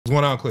What's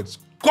going on, Clutch?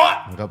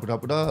 Squad! What up, what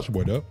up, what up? It's your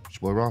boy Dub.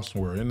 It's your boy Ross.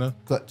 We're in the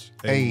Clutch.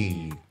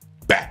 Hey.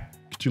 Back.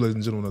 Get you, ladies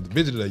and gentlemen, another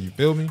video today, you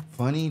feel me?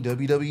 Funny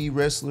WWE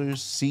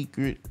wrestlers,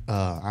 secret,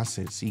 I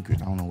said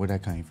secret, I don't know where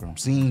that came from.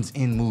 Scenes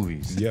in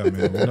movies. Yeah,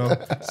 man. You know,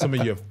 some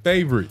of your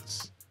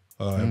favorites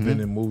have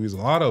been in movies. A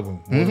lot of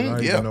them. More than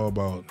I even know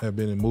about have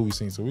been in movie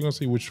scenes. So we're going to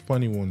see which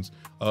funny ones,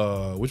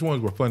 which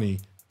ones were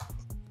funny,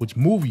 which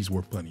movies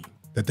were funny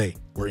that they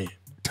were in.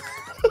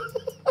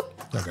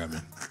 Y'all got me.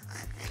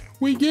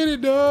 We get it,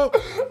 Dub.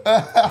 All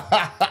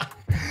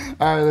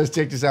right, let's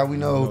check this out. We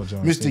know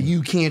Mr.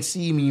 You Can't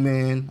See Me,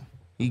 man.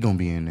 He gonna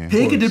be in there.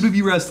 Take a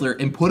WWE wrestler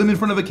and put him in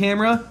front of a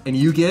camera, and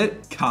you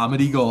get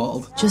comedy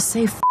gold. Just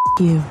say F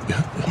you.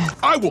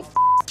 I will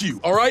F you,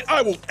 all right?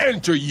 I will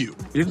enter you.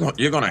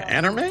 You're gonna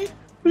enter me?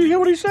 Did you hear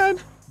what he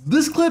said?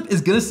 This clip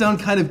is gonna sound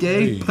kind of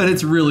gay, but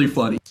it's really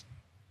funny.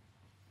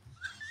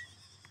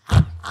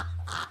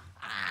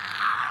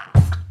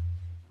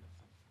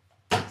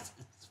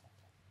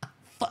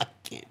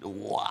 Fucking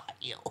wild.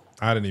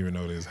 I didn't even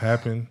know this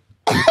happened.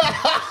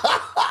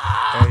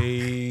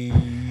 Hey,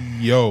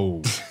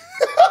 yo.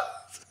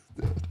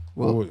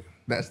 Well,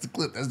 that's the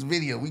clip. That's the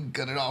video. We can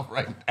cut it off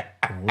right now.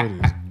 What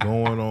is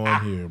going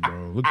on here,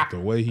 bro? Look at the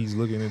way he's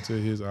looking into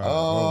his eyes.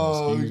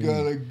 Oh, we excuse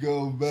gotta me.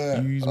 go back.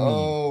 Excuse me.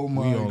 Oh,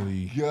 my We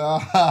only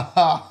God.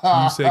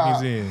 few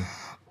seconds in.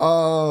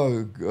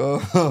 Oh,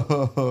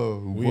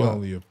 God. We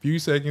only a few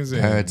seconds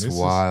in. That's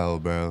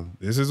wild, bro.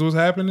 This is what's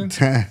happening?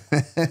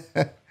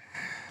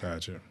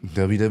 Gotcha.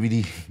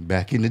 WWE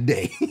back in the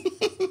day.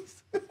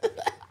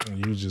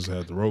 You just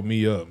have to rope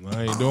me up.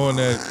 I ain't doing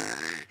that.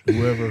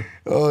 Whoever.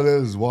 Oh, that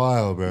was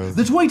wild, bro.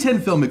 The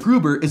 2010 film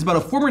MacGruber is about a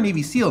former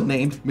Navy SEAL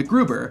named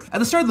MacGruber. At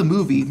the start of the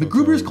movie,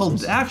 MacGruber is called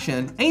into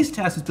action, and he's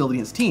tasked with building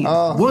his team.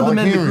 One of the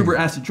men MacGruber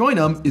asked to join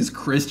him is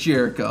Chris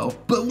Jericho.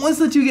 But once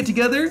the two get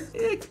together,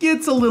 it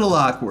gets a little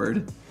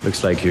awkward.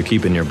 Looks like you're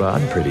keeping your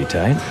bod pretty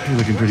tight. You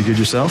looking pretty good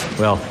yourself?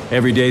 Well,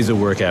 every day's a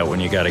workout when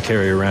you gotta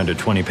carry around a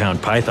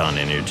 20-pound python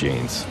in your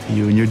jeans.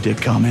 You and your dick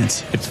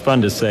comments. It's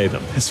fun to say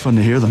them. It's fun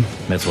to hear them.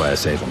 That's why I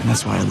say them. And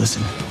that's why I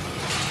listen.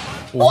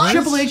 What?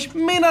 Triple H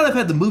may not have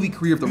had the movie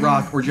career of The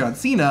Rock or John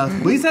Cena,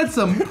 but he's had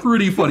some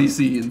pretty funny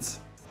scenes.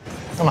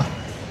 Come on.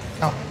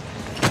 Come.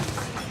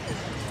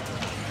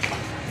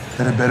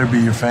 That better be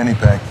your fanny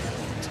pack.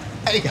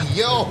 Hey,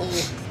 yo.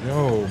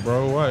 Yo,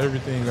 bro, why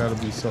everything gotta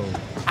be so?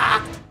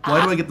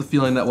 Why do I get the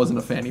feeling that wasn't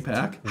a fanny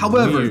pack?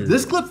 However, Weird.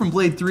 this clip from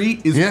Blade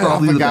 3 is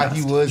probably the best.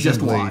 He was Just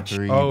in Blade watch.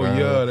 3, Oh, bro.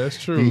 yeah,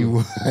 that's true. He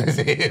was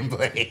in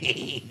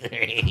Blade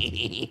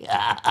 3.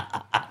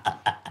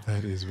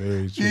 That is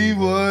very true. He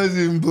was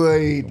in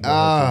Blade.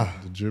 The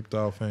dripped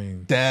off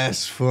fame.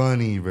 That's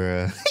funny,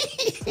 bro.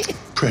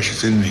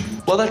 Precious in me.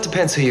 Well, that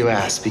depends who you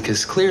ask,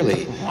 because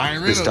clearly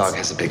this dog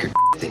has a bigger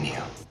than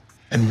you.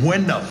 And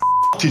when the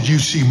did you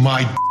see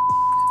my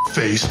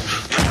face?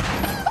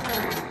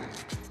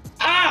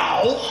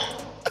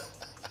 Ow!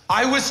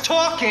 I was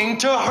talking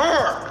to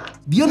her.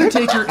 The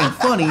Undertaker and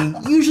funny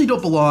usually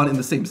don't belong in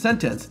the same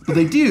sentence, but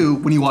they do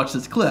when you watch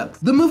this clip.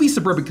 The movie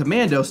Suburban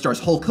Commando stars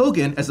Hulk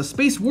Hogan as a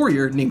space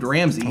warrior named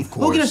Ramsey.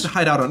 Hogan has to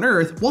hide out on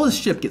Earth while his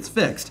ship gets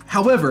fixed.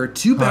 However,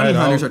 two bounty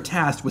hunters are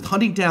tasked with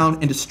hunting down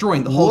and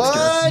destroying the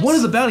Hulkster. One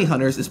of the bounty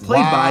hunters is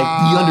played by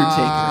The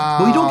Undertaker,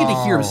 but we don't get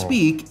to hear him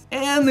speak,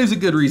 and there's a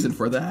good reason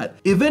for that.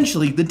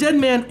 Eventually, the Dead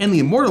Man and the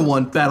Immortal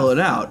One battle it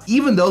out.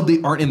 Even though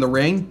they aren't in the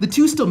ring, the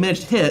two still manage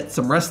to hit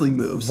some wrestling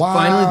moves.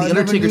 Finally, The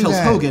Undertaker tells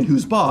Hogan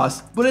who's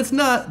boss, but it's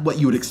not what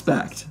you would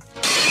expect.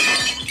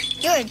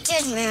 You're a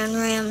dead man,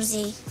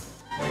 Ramsey.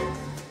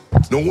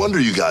 No wonder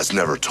you guys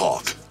never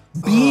talk.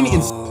 Being in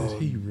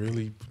Did he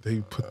really?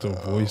 They put the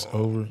voice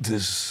over?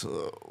 This,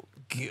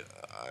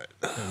 God.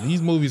 Man,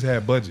 these movies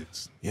had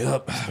budgets.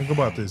 Yep. Think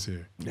about this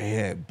here. They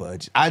had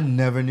budget. I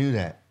never knew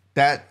that.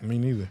 Me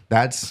neither.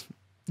 That's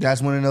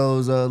one of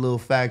those little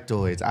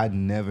factoids. I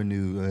never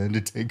knew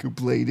Undertaker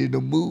played in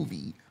a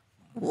movie.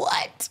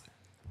 What?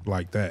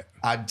 Like that.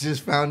 I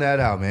just found that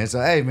out, man. So,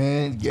 hey,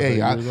 man,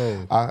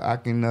 I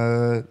can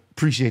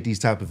appreciate these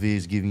type of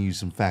vids giving you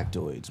some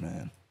factoids,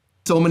 man.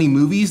 so many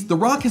movies, The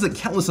Rock has a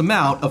countless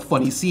amount of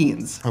funny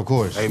scenes. Of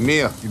course. Hey,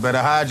 Mia, you better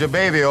hide your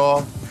baby,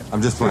 or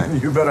I'm just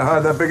playing. You better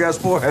hide that big ass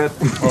forehead.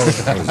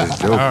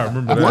 I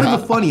remember that. One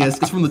of the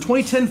funniest is from the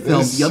 2010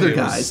 film The Other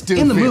Guys.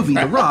 In the movie,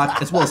 The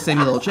Rock, as well as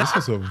Samuel L. Jackson.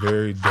 This is a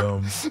very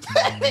dumb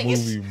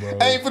movie, bro.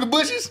 Ain't for the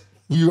bushes.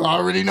 You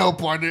already know,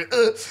 partner.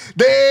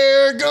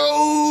 There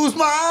goes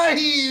my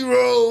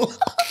hero.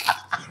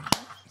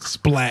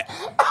 Splat.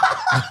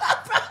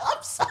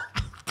 I'm sorry.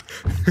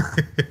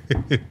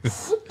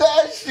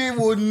 That shit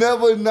will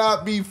never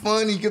not be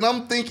funny, because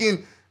I'm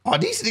thinking, are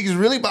these niggas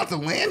really about to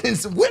land in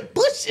some wet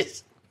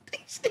bushes?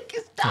 These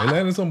niggas die. They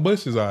landed some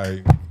bushes, all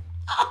right.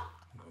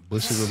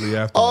 Bushes will be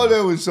after. Oh,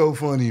 that was so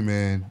funny,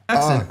 man.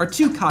 Jackson are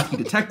two cocky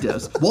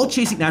detectives. While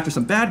chasing after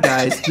some bad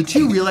guys, the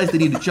two realize they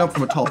need to jump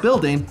from a tall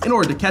building in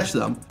order to catch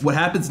them. What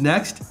happens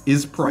next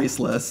is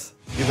priceless.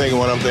 You thinking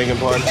what I'm thinking,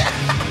 partner?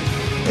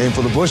 Aim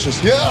for the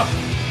bushes. Yeah.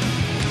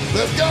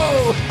 Let's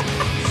go.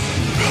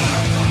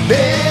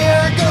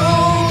 There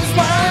goes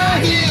my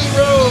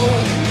hero.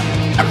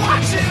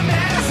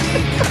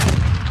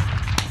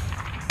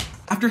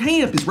 After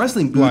hanging up his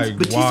wrestling boots, Like,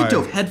 Batista why?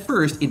 dove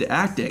headfirst into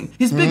acting.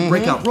 His big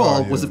breakout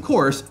role was, of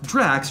course,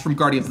 Drax from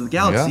Guardians of the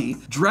Galaxy. Yeah.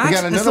 Drax We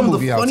got has another some of the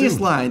movie out, funniest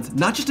too. lines,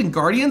 not just in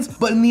Guardians,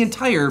 but in the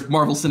entire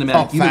Marvel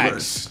Cinematic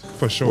Universe.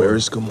 For sure. Where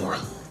is Gamora?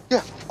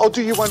 Yeah, I'll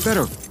do you one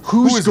better.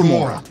 Who is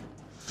Gamora?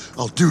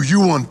 I'll do you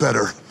one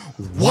better.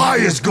 Why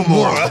is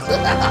Gamora?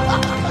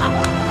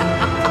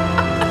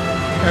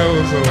 That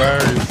was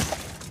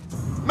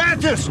hilarious.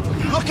 Mantis,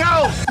 look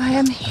out! I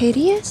am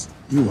hideous?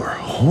 You are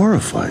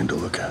horrifying to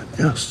look at,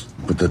 yes.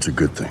 But that's a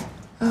good thing.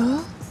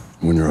 Oh?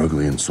 When you're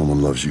ugly and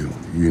someone loves you,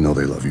 you know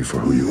they love you for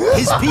who you are.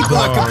 His people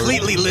are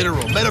completely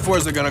literal.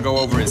 Metaphors are gonna go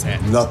over his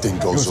head. Nothing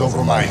goes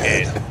over my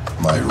head.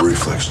 My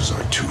reflexes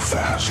are too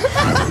fast.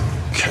 I would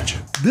catch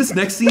it. This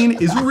next scene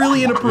is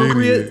really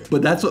inappropriate,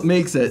 but that's what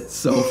makes it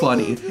so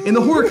funny. In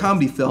the horror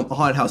comedy film A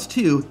Haunted House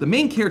 2, the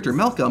main character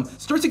Malcolm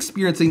starts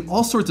experiencing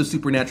all sorts of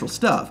supernatural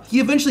stuff. He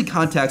eventually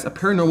contacts a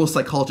paranormal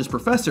psychologist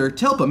professor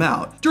to help him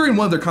out. During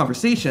one of their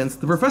conversations,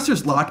 the professor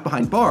is locked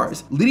behind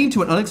bars, leading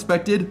to an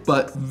unexpected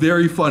but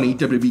very funny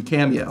WWE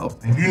cameo.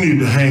 You need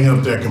to hang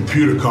up that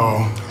computer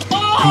call.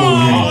 Come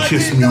over here and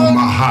kiss me on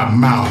my hot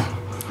mouth.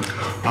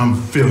 I'm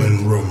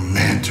feeling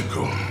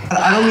romantical.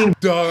 I don't even.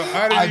 Dog,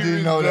 I didn't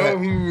even know that.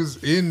 he was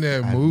in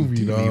that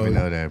movie, dog. I didn't even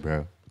know that,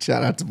 bro.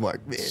 Shout out to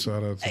Mark, man.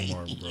 Shout out to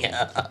Mark, bro.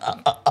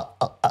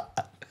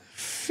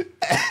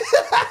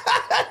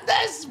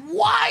 That's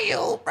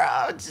wild,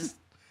 bro. Just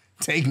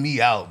take me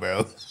out,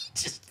 bro.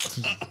 Just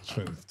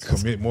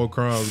commit more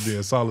crimes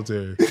being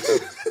solitary.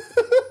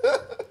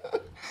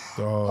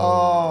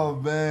 Oh,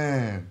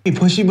 man. Hey,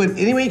 Pushy, but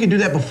anyway you can do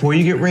that before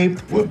you get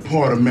raped? What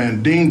part of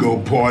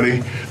Mandingo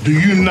Party do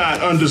you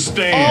not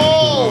understand?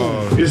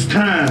 Oh! It's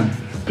time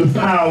to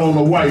pile on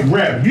the white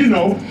rap, you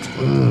know.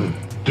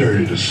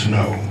 Dirty the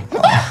snow.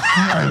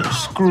 I'm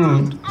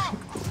screwed.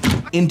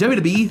 In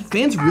WWE,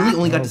 fans really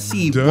only got to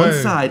see dang. one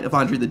side of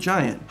Andre the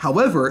Giant.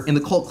 However, in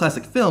the cult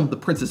classic film The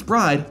Princess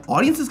Bride,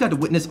 audiences got to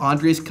witness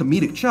Andre's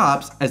comedic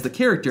chops as the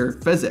character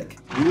Fezzik.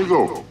 Here you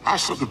go. I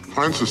saw the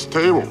princess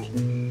tables,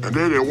 and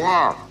there they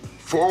were,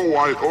 4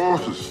 white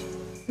horses.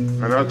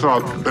 And I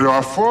thought, there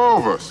are 4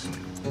 of us.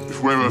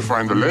 If we ever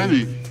find a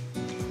lady.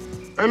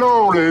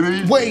 Hello,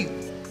 lady. Wait.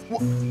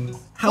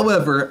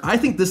 However, I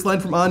think this line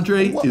from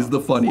Andre is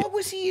the funniest. What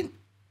was he in?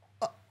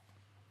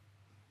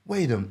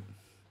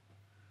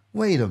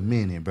 Wait a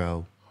minute,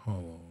 bro. Hold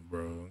on,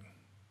 bro.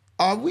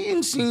 Are we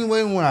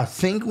insinuating what I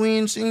think we're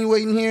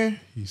insinuating here?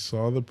 He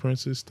saw the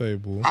princess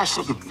table. I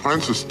saw the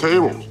princess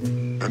tables,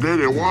 and there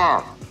they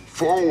were,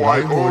 4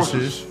 white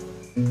horses.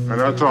 And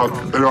I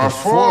thought, there are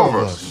 4 of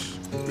us.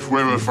 If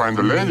we ever find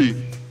a lady.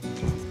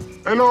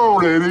 Hello,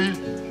 lady.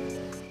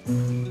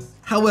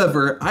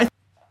 However,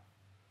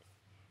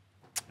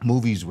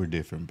 Movies were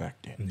different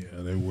back then.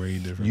 Yeah, they're way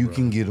different. You bro.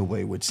 can get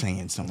away with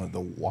saying some of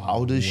the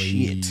wildest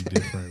way shit.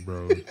 different,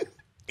 bro.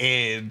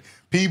 And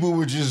people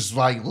were just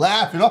like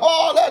laughing.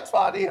 Oh, that's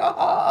funny.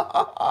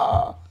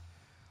 Wow,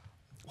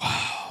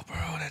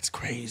 bro, that's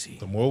crazy.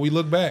 The more we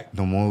look back,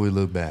 The more we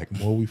look back, the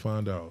more we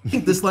find out. I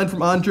think this line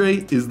from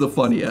Andre is the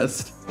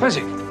funniest.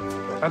 Fezzik,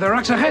 are there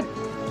rocks ahead?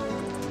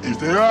 If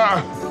they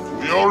are,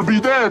 we all be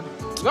dead.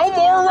 No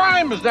more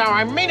rhymes now,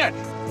 I mean it.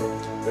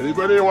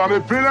 Anybody want a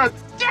peanut?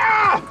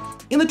 Yeah!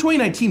 In the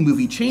 2019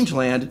 movie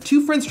Changeland,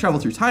 2 friends travel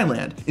through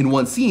Thailand. In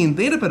one scene,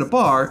 they end up at a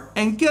bar,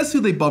 and guess who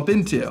they bump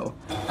into?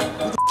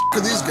 Look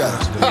at these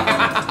guys.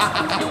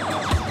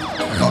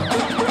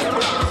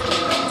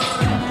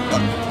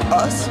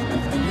 Us?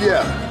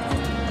 Yeah,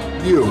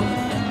 you.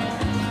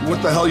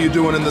 What the hell you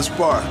doing in this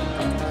bar?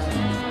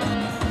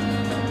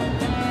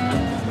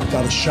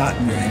 Got a shot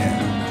in your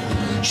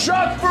hand.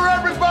 Shot for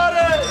everybody!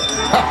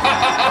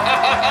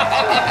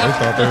 They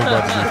thought they were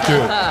about to get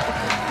killed.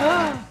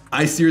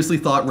 I seriously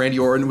thought Randy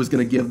Orton was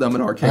going to give them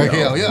an RKO.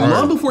 Hell yeah.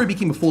 Long before he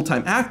became a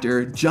full-time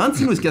actor, John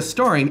Cena was guest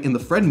starring in the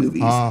Fred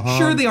movies.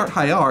 Sure, they aren't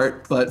high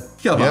art, but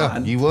come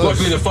on. he was.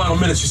 Luckily, in the final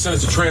minutes, she sent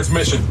us a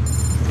transmission.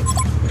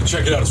 You can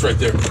check it out. It's right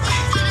there.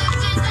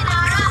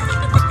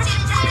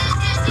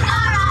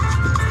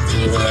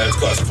 It's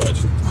classified.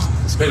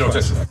 Pay no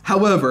attention.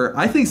 However,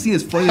 I think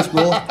Cena's funniest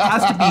role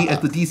has to be as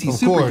the DC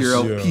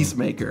superhero yeah.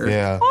 Peacemaker.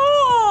 Yeah.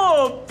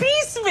 Oh,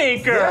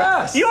 Peacemaker!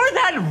 Yes. You're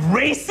that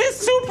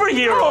racist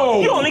superhero!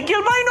 Oh. You only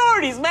kill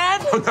minorities,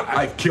 man!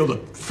 I killed a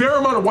fair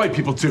amount of white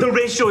people, too. The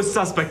ratio is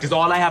suspect is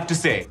all I have to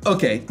say.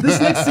 Okay, this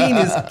next scene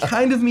is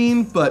kind of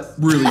mean, but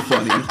really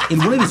funny. In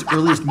one of his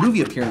earliest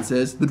movie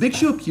appearances, The Big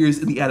Show appears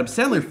in the Adam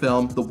Sandler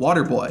film, The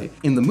Waterboy.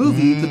 In the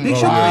movie, The Big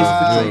Show plays a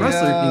fictional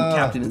wrestler named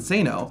Captain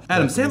Insano.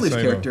 Adam Sandler's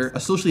character, a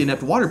socially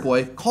inept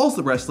waterboy, calls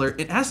the wrestler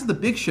and asks if The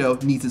Big Show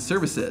needs his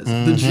services.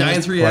 The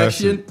Giant's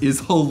reaction is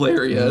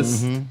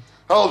hilarious.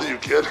 How old are you,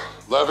 kid?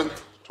 11?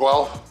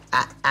 12?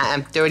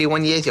 I'm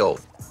 31 years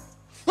old.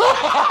 Love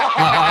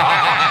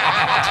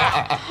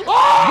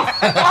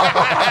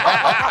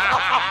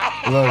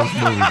this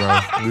movie, bro.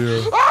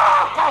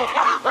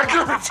 I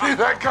guarantee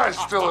that guy's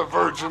still a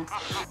virgin.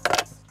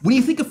 When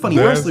you think of funny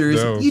That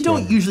wrestlers, was you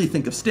don't funny. usually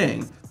think of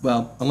Sting.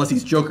 Well, unless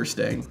he's Joker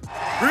Sting.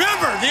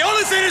 Remember, the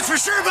only thing that's for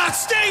sure about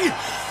Sting...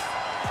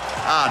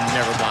 Ah,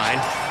 never mind.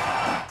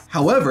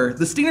 However,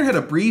 the Stinger had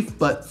a brief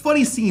but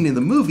funny scene in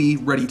the movie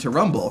Ready to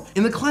Rumble.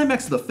 In the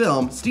climax of the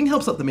film, Sting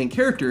helps out the main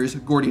characters,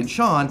 Gordy and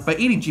Sean, by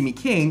aiding Jimmy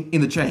King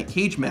in the giant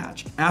cage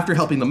match. After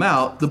helping them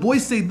out, the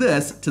boys say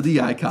this to the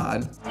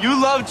icon.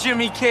 You love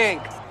Jimmy King.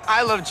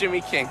 I love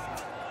Jimmy King.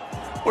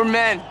 We're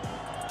men,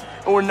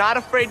 and we're not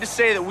afraid to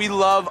say that we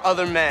love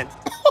other men.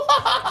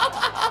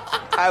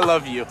 I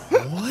love you.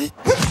 What?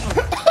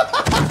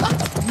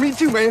 Me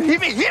too, man.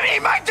 Hit me,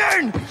 my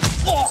turn!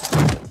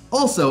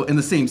 Also, in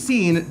the same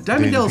scene,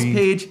 Diamond Dallas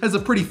Page has a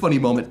pretty funny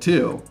moment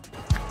too.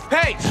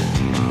 Paige!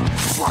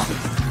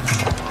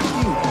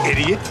 You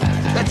idiot.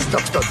 That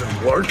stuff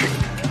doesn't work.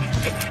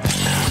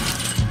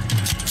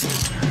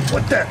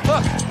 What the?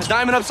 Look, a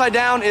diamond upside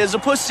down is a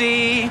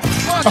pussy.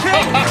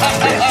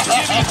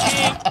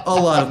 A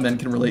lot of men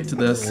can relate to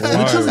this. In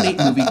the 2008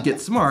 movie Get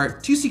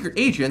Smart, two secret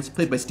agents,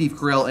 played by Steve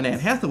Carell and Anne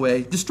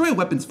Hathaway, destroy a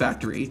weapons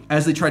factory.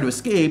 As they try to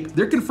escape,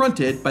 they're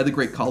confronted by the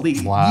Great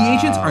Khali. Wow. The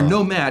agents are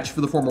no match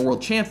for the former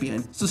world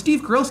champion, so Steve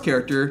Carell's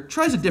character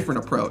tries a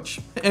different approach.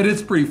 And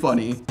it's pretty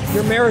funny.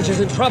 Your marriage is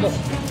in trouble.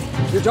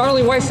 Your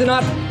darling wife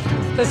Sinat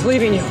is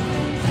leaving you.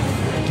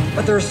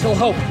 But there is still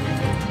hope.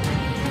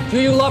 Do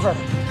you love her?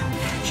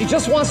 She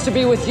just wants to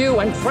be with you,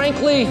 and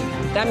frankly,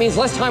 that means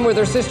less time with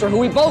her sister, who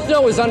we both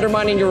know is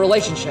undermining your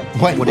relationship.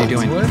 What are you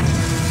doing? What?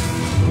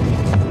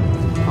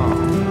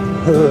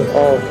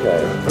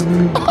 Okay.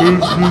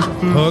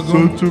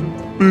 Such a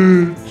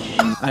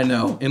bitch. I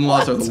know,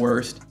 in-laws are the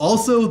worst.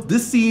 Also,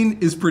 this scene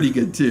is pretty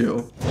good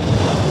too.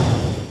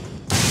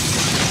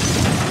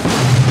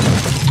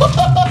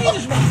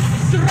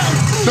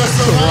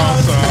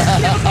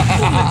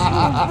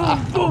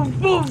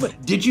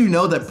 Did you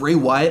know that Bray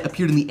Wyatt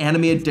appeared in the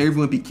animated Dare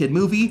Everyone Be Kid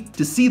movie?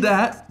 To see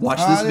that, watch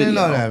this video. I didn't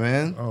know that,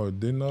 man. Oh,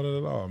 didn't know that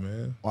at all,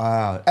 man.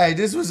 Wow. Hey,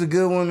 this was a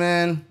good one,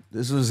 man.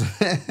 This was...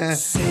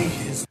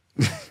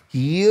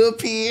 He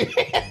appeared.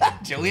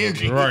 Joey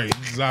Hendry. Right,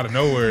 it's out of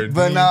nowhere.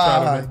 But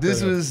nah,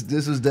 this was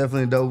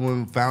definitely a dope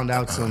one. Found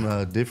out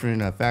some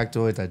different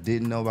factoids I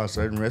didn't know about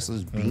certain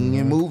wrestlers being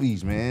in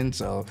movies, man.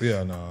 So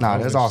yeah, nah,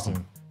 that's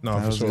awesome. No,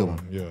 for sure.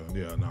 Yeah,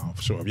 no,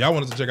 for sure. If y'all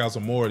wanted to check out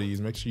some more of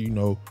these, make sure you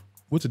know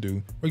what to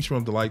do. Make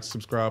sure to like,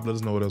 subscribe. Let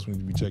us know what else we need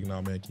to be checking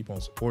out, man. Keep on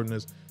supporting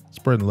us,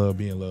 spreading love,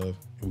 being love.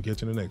 And we'll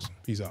catch you in the next one.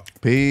 Peace out.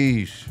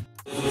 Peace.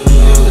 The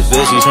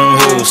bitch, she's from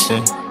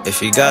Houston.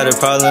 If you got a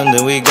problem,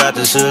 then we got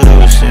the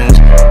solutions.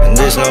 And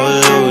there's no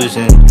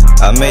illusion.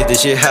 I made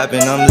this shit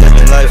happen, I'm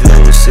living life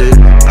lucid.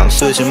 I'm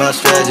switching my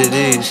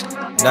strategies.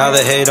 Now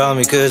they hate on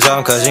me cause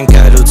I'm causing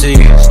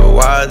casualties. So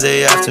why are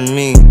they after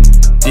me?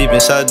 Deep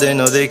inside they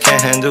know they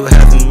can't handle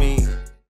half of me.